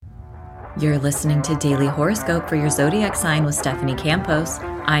You're listening to Daily Horoscope for your zodiac sign with Stephanie Campos.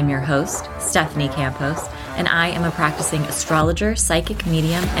 I'm your host, Stephanie Campos, and I am a practicing astrologer, psychic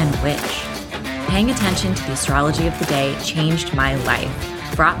medium, and witch. Paying attention to the astrology of the day changed my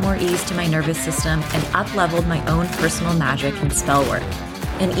life, brought more ease to my nervous system, and up-leveled my own personal magic and spell work.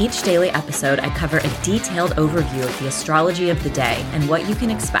 In each daily episode, I cover a detailed overview of the astrology of the day and what you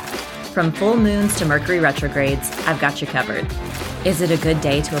can expect. From full moons to Mercury retrogrades, I've got you covered. Is it a good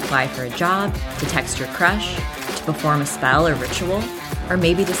day to apply for a job, to text your crush, to perform a spell or ritual, or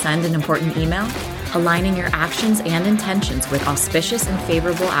maybe to send an important email? Aligning your actions and intentions with auspicious and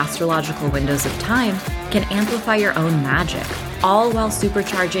favorable astrological windows of time can amplify your own magic, all while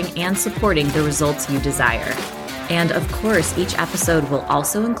supercharging and supporting the results you desire. And of course, each episode will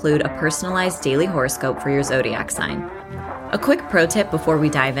also include a personalized daily horoscope for your zodiac sign. A quick pro tip before we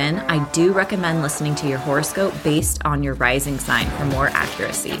dive in, I do recommend listening to your horoscope based on your rising sign for more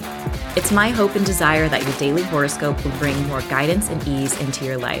accuracy. It's my hope and desire that your daily horoscope will bring more guidance and ease into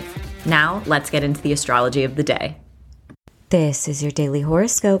your life. Now, let's get into the astrology of the day. This is your daily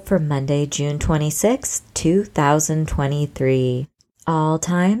horoscope for Monday, June 26, 2023. All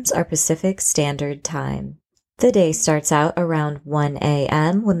times are Pacific Standard Time. The day starts out around 1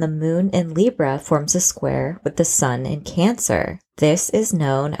 a.m. when the moon in Libra forms a square with the sun in Cancer. This is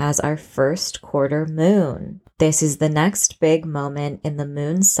known as our first quarter moon. This is the next big moment in the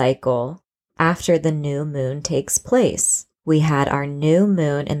moon cycle after the new moon takes place. We had our new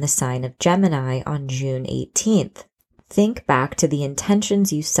moon in the sign of Gemini on June 18th. Think back to the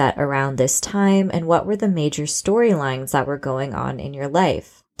intentions you set around this time and what were the major storylines that were going on in your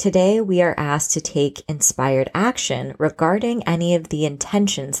life. Today, we are asked to take inspired action regarding any of the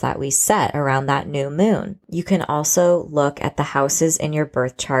intentions that we set around that new moon. You can also look at the houses in your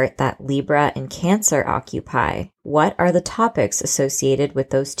birth chart that Libra and Cancer occupy. What are the topics associated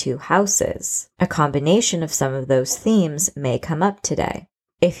with those two houses? A combination of some of those themes may come up today.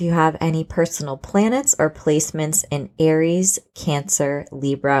 If you have any personal planets or placements in Aries, Cancer,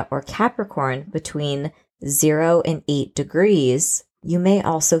 Libra, or Capricorn between 0 and 8 degrees, you may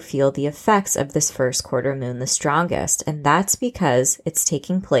also feel the effects of this first quarter moon the strongest, and that's because it's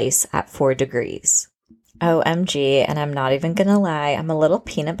taking place at 4 degrees. OMG, and I'm not even gonna lie, I'm a little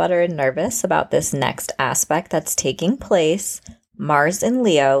peanut butter and nervous about this next aspect that's taking place. Mars in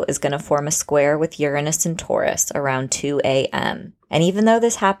Leo is going to form a square with Uranus in Taurus around 2 a.m. And even though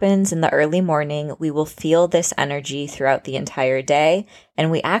this happens in the early morning, we will feel this energy throughout the entire day,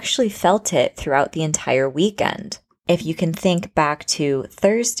 and we actually felt it throughout the entire weekend. If you can think back to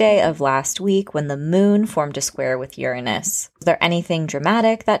Thursday of last week when the moon formed a square with Uranus, was there anything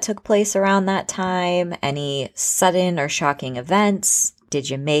dramatic that took place around that time? Any sudden or shocking events? Did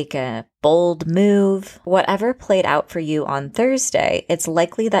you make a bold move? Whatever played out for you on Thursday, it's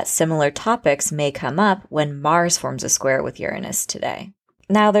likely that similar topics may come up when Mars forms a square with Uranus today.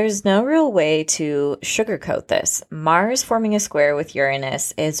 Now, there's no real way to sugarcoat this. Mars forming a square with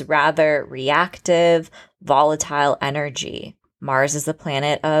Uranus is rather reactive, volatile energy. Mars is the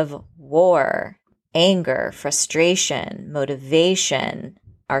planet of war, anger, frustration, motivation,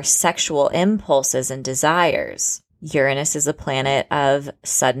 our sexual impulses and desires. Uranus is a planet of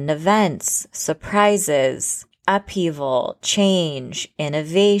sudden events, surprises, upheaval, change,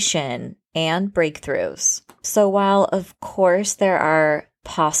 innovation, and breakthroughs. So while, of course, there are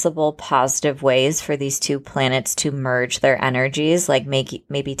possible positive ways for these two planets to merge their energies, like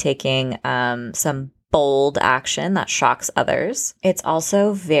maybe taking some bold action that shocks others, it's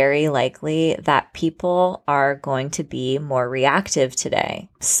also very likely that people are going to be more reactive today.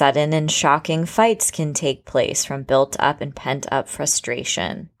 Sudden and shocking fights can take place from built up and pent up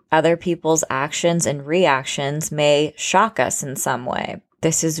frustration. Other people's actions and reactions may shock us in some way.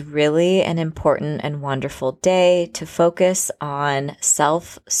 This is really an important and wonderful day to focus on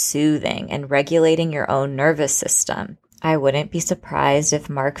self-soothing and regulating your own nervous system. I wouldn't be surprised if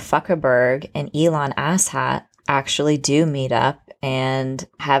Mark Zuckerberg and Elon Asshat actually do meet up and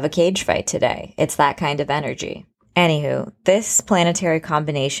have a cage fight today. It's that kind of energy. Anywho, this planetary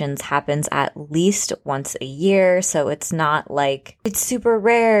combinations happens at least once a year, so it's not like it's super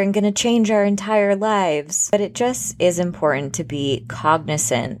rare and going to change our entire lives. But it just is important to be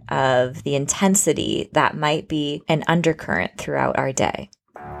cognizant of the intensity that might be an undercurrent throughout our day.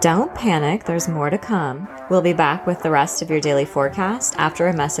 Don't panic, there's more to come. We'll be back with the rest of your daily forecast after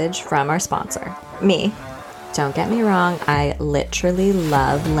a message from our sponsor, me. Don't get me wrong, I literally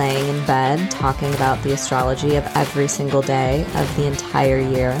love laying in bed talking about the astrology of every single day of the entire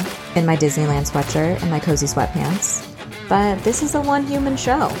year in my Disneyland sweatshirt and my cozy sweatpants. But this is a one human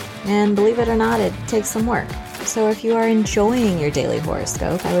show, and believe it or not, it takes some work. So if you are enjoying your daily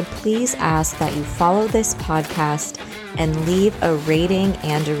horoscope, I would please ask that you follow this podcast and leave a rating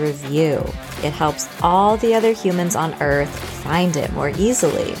and a review. It helps all the other humans on Earth find it more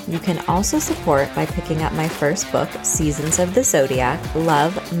easily. You can also support by picking up my first book, Seasons of the Zodiac,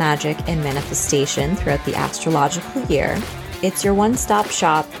 Love, Magic, and Manifestation throughout the astrological year. It's your one-stop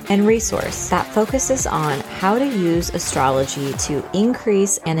shop and resource that focuses on how to use astrology to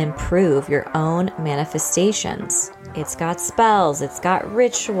increase and improve your own manifestations. It's got spells, it's got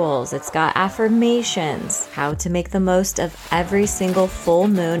rituals, it's got affirmations, how to make the most of every single full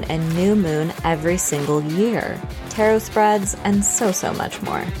moon and new moon every single year, tarot spreads, and so much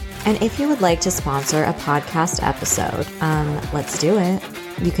more. And if you would like to sponsor a podcast episode, let's do it.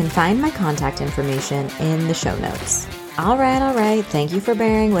 You can find my contact information in the show notes. All right. Thank you for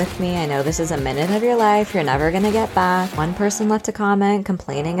bearing with me. I know this is a minute of your life you're never going to get back. One person left a comment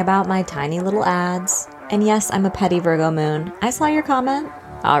complaining about my tiny little ads. And yes, I'm a petty Virgo moon. I saw your comment.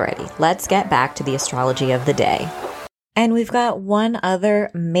 Alrighty, let's get back to the astrology of the day. And we've got one other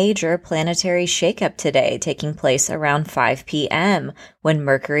major planetary shakeup today taking place around 5 p.m. when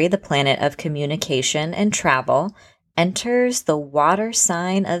Mercury, the planet of communication and travel, enters the water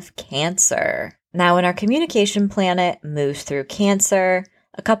sign of Cancer. Now, when our communication planet moves through Cancer,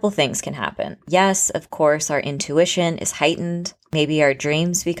 a couple things can happen. Yes, of course, our intuition is heightened. Maybe our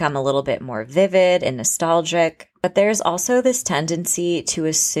dreams become a little bit more vivid and nostalgic. But there's also this tendency to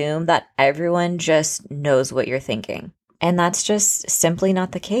assume that everyone just knows what you're thinking. And that's just simply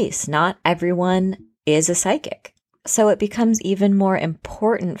not the case. Not everyone is a psychic. So it becomes even more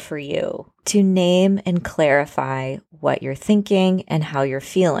important for you to name and clarify what you're thinking and how you're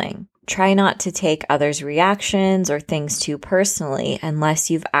feeling. Try not to take others' reactions or things too personally unless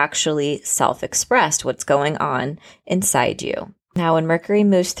you've actually self-expressed what's going on inside you. Now, when Mercury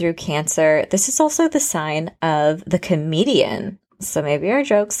moves through Cancer, this is also the sign of the comedian. So maybe our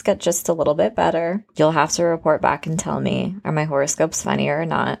jokes get just a little bit better. You'll have to report back and tell me, are my horoscopes funny or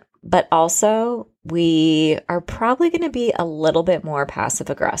not? But also, we are probably going to be a little bit more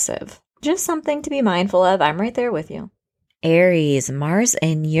passive-aggressive. Just something to be mindful of. I'm right there with you. Aries, Mars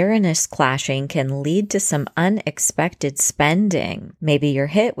and Uranus clashing can lead to some unexpected spending. Maybe you're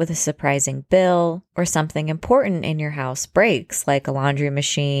hit with a surprising bill or something important in your house breaks, like a laundry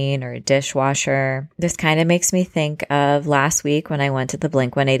machine or a dishwasher. This kind of makes me think of last week when I went to the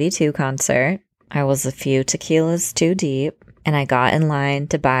Blink-182 concert. I was a few tequilas too deep. And I got in line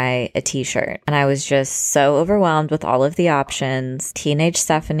to buy a t-shirt. And I was just so overwhelmed with all of the options. Teenage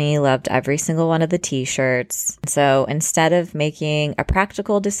Stephanie loved every single one of the t-shirts. So instead of making a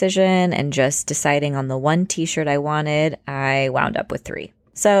practical decision and just deciding on the one t-shirt I wanted, I wound up with 3.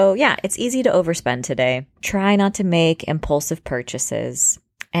 So yeah, it's easy to overspend today. Try not to make impulsive purchases.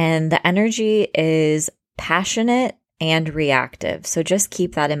 And the energy is passionate and reactive. So just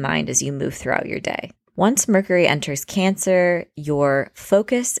keep that in mind as you move throughout your day. Once Mercury enters Cancer, your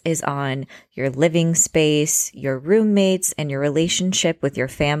focus is on your living space, your roommates, and your relationship with your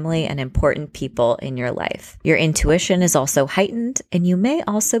family and important people in your life. Your intuition is also heightened, and you may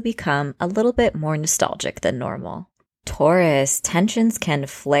also become a little bit more nostalgic than normal. Taurus, tensions can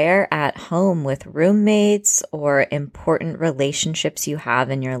flare at home with roommates or important relationships you have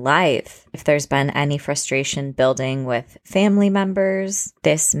in your life. If there's been any frustration building with family members,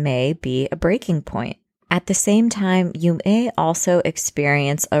 this may be a breaking point. At the same time, you may also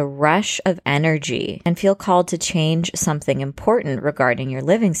experience a rush of energy and feel called to change something important regarding your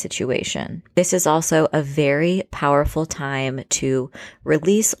living situation. This is also a very powerful time to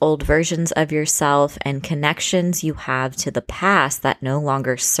release old versions of yourself and connections you have to the past that no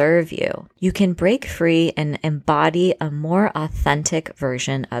longer serve you. You can break free and embody a more authentic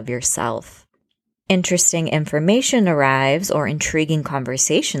version of yourself. Interesting information arrives or intriguing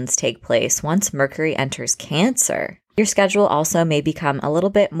conversations take place once Mercury enters Cancer. Your schedule also may become a little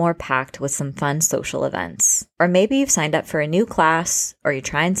bit more packed with some fun social events. Or maybe you've signed up for a new class or you're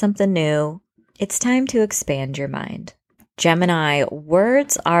trying something new. It's time to expand your mind. Gemini,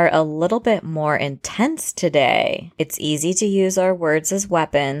 words are a little bit more intense today. It's easy to use our words as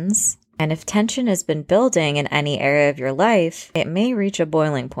weapons. And if tension has been building in any area of your life, it may reach a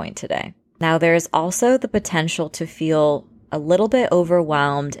boiling point today. Now, there's also the potential to feel a little bit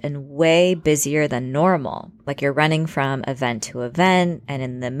overwhelmed and way busier than normal. Like you're running from event to event, and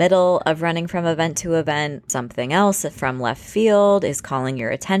in the middle of running from event to event, something else from left field is calling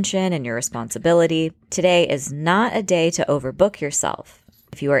your attention and your responsibility. Today is not a day to overbook yourself.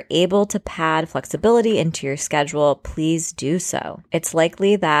 If you are able to pad flexibility into your schedule, please do so. It's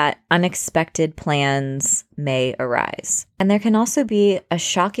likely that unexpected plans may arise. And there can also be a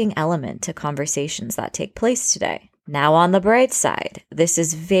shocking element to conversations that take place today. Now, on the bright side, this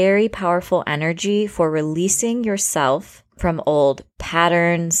is very powerful energy for releasing yourself from old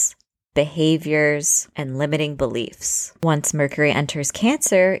patterns, behaviors, and limiting beliefs. Once Mercury enters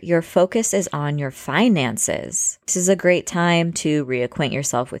Cancer, your focus is on your finances. This is a great time to reacquaint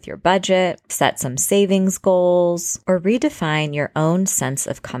yourself with your budget, set some savings goals, or redefine your own sense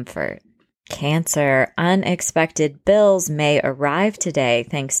of comfort. Cancer, unexpected bills may arrive today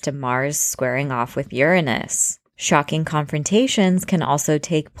thanks to Mars squaring off with Uranus. Shocking confrontations can also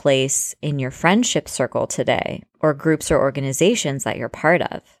take place in your friendship circle today, or groups or organizations that you're part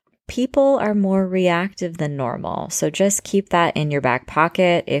of. People are more reactive than normal, so just keep that in your back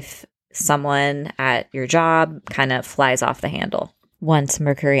pocket if someone at your job kind of flies off the handle. Once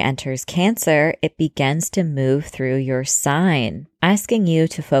Mercury enters Cancer, it begins to move through your sign, asking you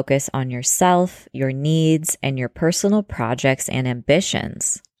to focus on yourself, your needs, and your personal projects and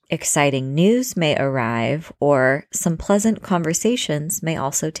ambitions. Exciting news may arrive, or some pleasant conversations may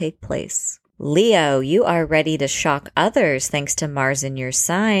also take place. Leo, you are ready to shock others thanks to Mars in your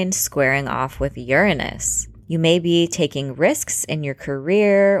sign squaring off with Uranus. You may be taking risks in your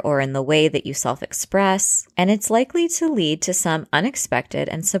career or in the way that you self-express, and it's likely to lead to some unexpected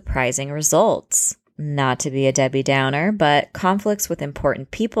and surprising results. Not to be a Debbie Downer, but conflicts with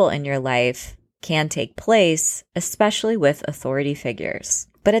important people in your life can take place, especially with authority figures.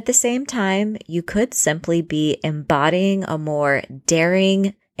 But at the same time, you could simply be embodying a more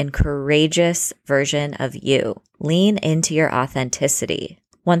daring and courageous version of you. Lean into your authenticity.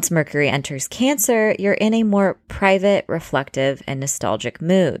 Once Mercury enters Cancer, you're in a more private, reflective, and nostalgic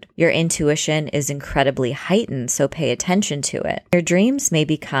mood. Your intuition is incredibly heightened, so pay attention to it. Your dreams may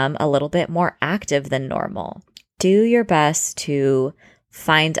become a little bit more active than normal. Do your best to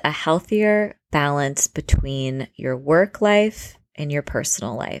find a healthier balance between your work life and your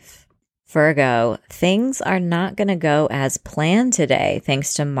personal life. Virgo, things are not going to go as planned today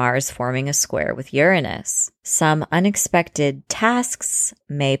thanks to Mars forming a square with Uranus. Some unexpected tasks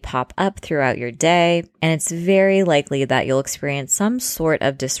may pop up throughout your day, and it's very likely that you'll experience some sort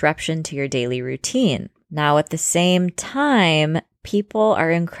of disruption to your daily routine. Now, at the same time, people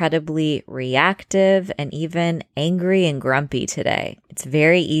are incredibly reactive and even angry and grumpy today. It's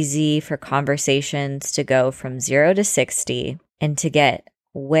very easy for conversations to go from 0 to 60 and to get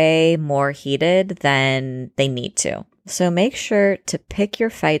way more heated than they need to. So make sure to pick your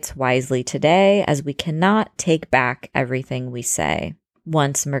fights wisely today, as we cannot take back everything we say.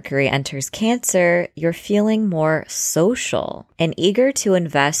 Once Mercury enters Cancer, you're feeling more social and eager to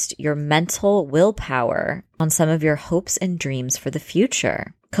invest your mental willpower on some of your hopes and dreams for the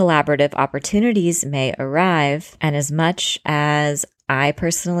future. Collaborative opportunities may arrive, and as much as I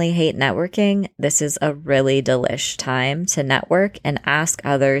personally hate networking, this is a really delish time to network and ask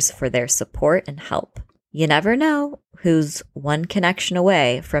others for their support and help. You never know who's one connection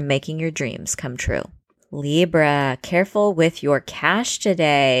away from making your dreams come true. Libra, careful with your cash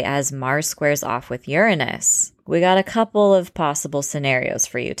today as Mars squares off with Uranus. We got a couple of possible scenarios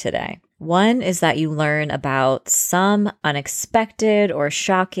for you today. One is that you learn about some unexpected or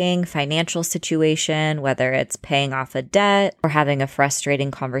shocking financial situation, whether it's paying off a debt or having a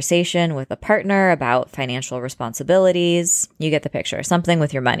frustrating conversation with a partner about financial responsibilities. You get the picture. Something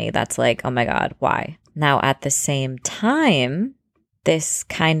with your money that's like, oh my God, why? Now, at the same time, this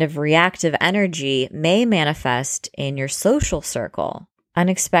kind of reactive energy may manifest in your social circle.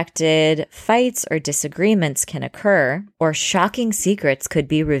 Unexpected fights or disagreements can occur, or shocking secrets could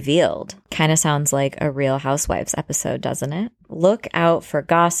be revealed. Kind of sounds like a Real Housewives episode, doesn't it? Look out for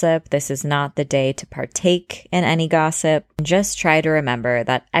gossip. This is not the day to partake in any gossip. Just try to remember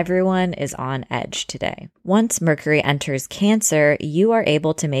that everyone is on edge today. Once Mercury enters Cancer, you are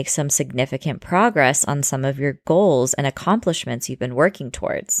able to make some significant progress on some of your goals and accomplishments you've been working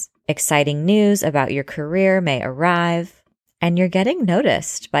towards. Exciting news about your career may arrive, and you're getting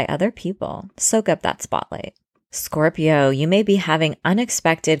noticed by other people. Soak up that spotlight. Scorpio, you may be having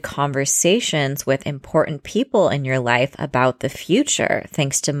unexpected conversations with important people in your life about the future,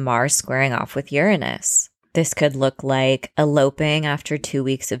 thanks to Mars squaring off with Uranus. This could look like eloping after 2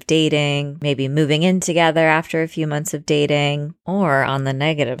 weeks of dating, maybe moving in together after a few months of dating, or on the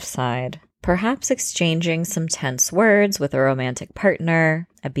negative side, perhaps exchanging some tense words with a romantic partner,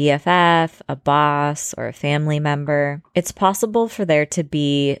 a BFF, a boss, or a family member. It's possible for there to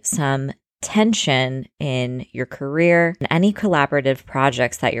be some tension in your career and any collaborative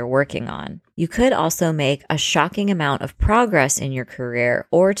projects that you're working on. You could also make a shocking amount of progress in your career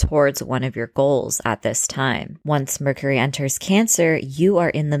or towards one of your goals at this time. Once Mercury enters Cancer, you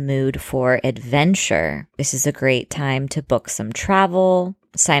are in the mood for adventure. This is a great time to book some travel,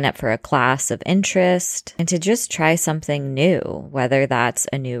 sign up for a class of interest, and to just try something new, whether that's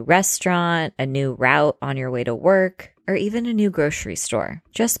a new restaurant, a new route on your way to work, or even a new grocery store.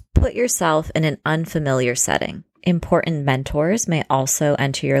 Just put yourself in an unfamiliar setting. Important mentors may also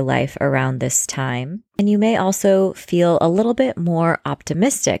enter your life around this time, and you may also feel a little bit more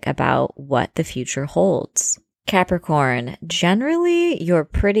optimistic about what the future holds. Capricorn, generally you're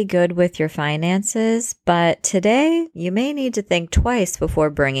pretty good with your finances, but today you may need to think twice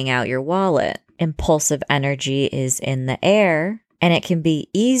before bringing out your wallet. Impulsive energy is in the air, and it can be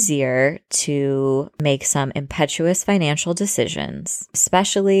easier to make some impetuous financial decisions,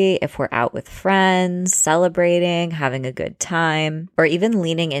 especially if we're out with friends, celebrating, having a good time, or even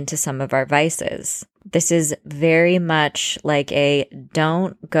leaning into some of our vices. This is very much like a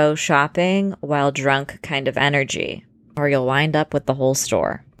don't go shopping while drunk kind of energy, or you'll wind up with the whole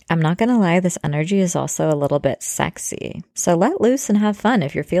store. I'm not going to lie, this energy is also a little bit sexy. So let loose and have fun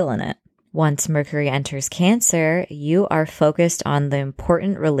if you're feeling it. Once Mercury enters Cancer, you are focused on the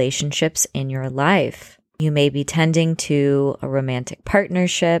important relationships in your life. You may be tending to a romantic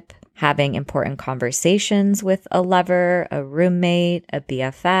partnership, having important conversations with a lover, a roommate, a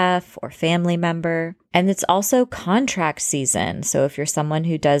BFF, or family member. And it's also contract season. So if you're someone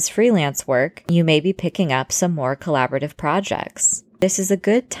who does freelance work, you may be picking up some more collaborative projects. This is a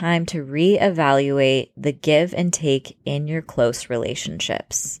good time to reevaluate the give and take in your close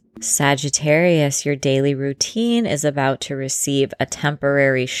relationships. Sagittarius, your daily routine is about to receive a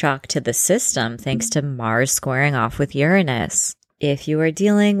temporary shock to the system thanks to Mars squaring off with Uranus. If you are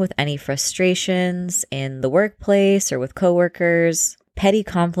dealing with any frustrations in the workplace or with coworkers, petty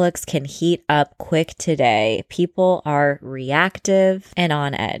conflicts can heat up quick today. People are reactive and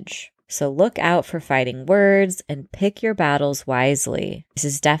on edge. So look out for fighting words and pick your battles wisely. This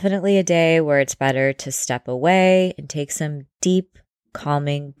is definitely a day where it's better to step away and take some deep,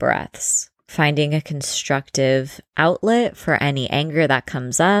 calming breaths. Finding a constructive outlet for any anger that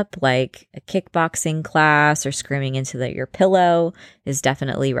comes up, like a kickboxing class or screaming into your pillow, is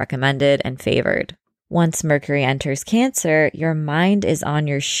definitely recommended and favored. Once Mercury enters Cancer, your mind is on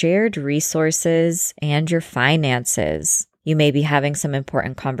your shared resources and your finances. You may be having some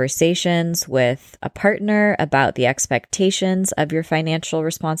important conversations with a partner about the expectations of your financial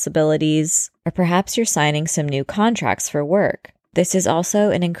responsibilities, or perhaps you're signing some new contracts for work. This is also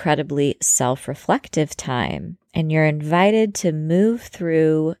an incredibly self-reflective time, and you're invited to move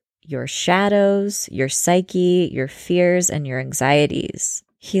through your shadows, your psyche, your fears, and your anxieties.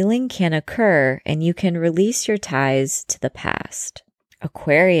 Healing can occur, and you can release your ties to the past.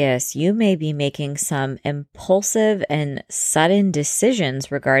 Aquarius, you may be making some impulsive and sudden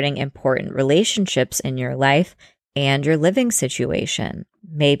decisions regarding important relationships in your life and your living situation.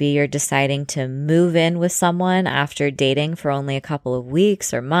 Maybe you're deciding to move in with someone after dating for only a couple of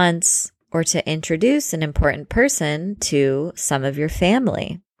weeks or months, or to introduce an important person to some of your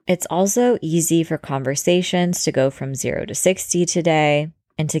family. It's also easy for conversations to go from 0 to 60 today,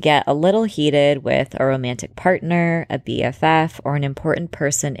 and to get a little heated with a romantic partner, a BFF, or an important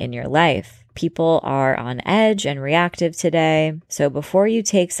person in your life. People are on edge and reactive today, so before you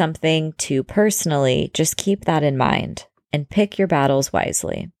take something too personally, just keep that in mind and pick your battles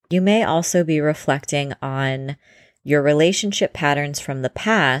wisely. You may also be reflecting on your relationship patterns from the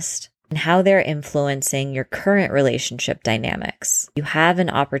past and how they're influencing your current relationship dynamics. You have an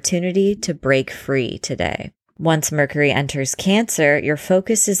opportunity to break free today. Once Mercury enters Cancer, your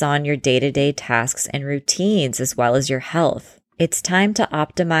focus is on your day-to-day tasks and routines as well as your health. It's time to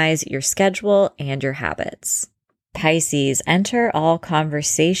optimize your schedule and your habits. Pisces, enter all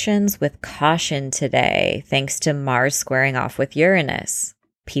conversations with caution today, thanks to Mars squaring off with Uranus.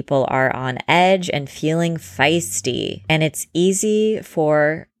 People are on edge and feeling feisty, and it's easy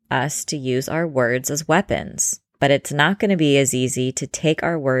for us to use our words as weapons, but it's not going to be as easy to take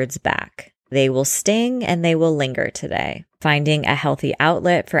our words back. They will sting and they will linger today. Finding a healthy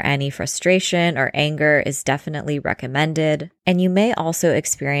outlet for any frustration or anger is definitely recommended. And you may also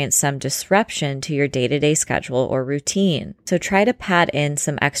experience some disruption to your day-to-day schedule or routine. So try to pad in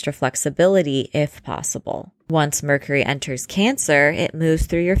some extra flexibility if possible. Once Mercury enters Cancer, it moves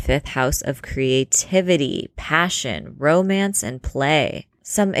through your 5th house of creativity, passion, romance, and play.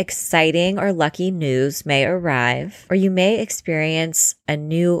 Some exciting or lucky news may arrive, or you may experience a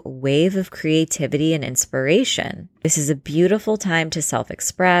new wave of creativity and inspiration. This is a beautiful time to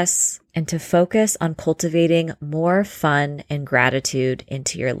self-express and to focus on cultivating more fun and gratitude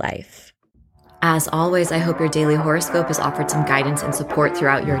into your life. As always, I hope your daily horoscope has offered some guidance and support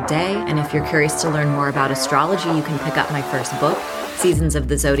throughout your day. And if you're curious to learn more about astrology, you can pick up my first book, Seasons of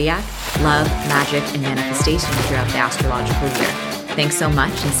the Zodiac, Love, Magic, and Manifestation throughout the astrological year. Thanks so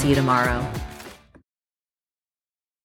much and see you tomorrow.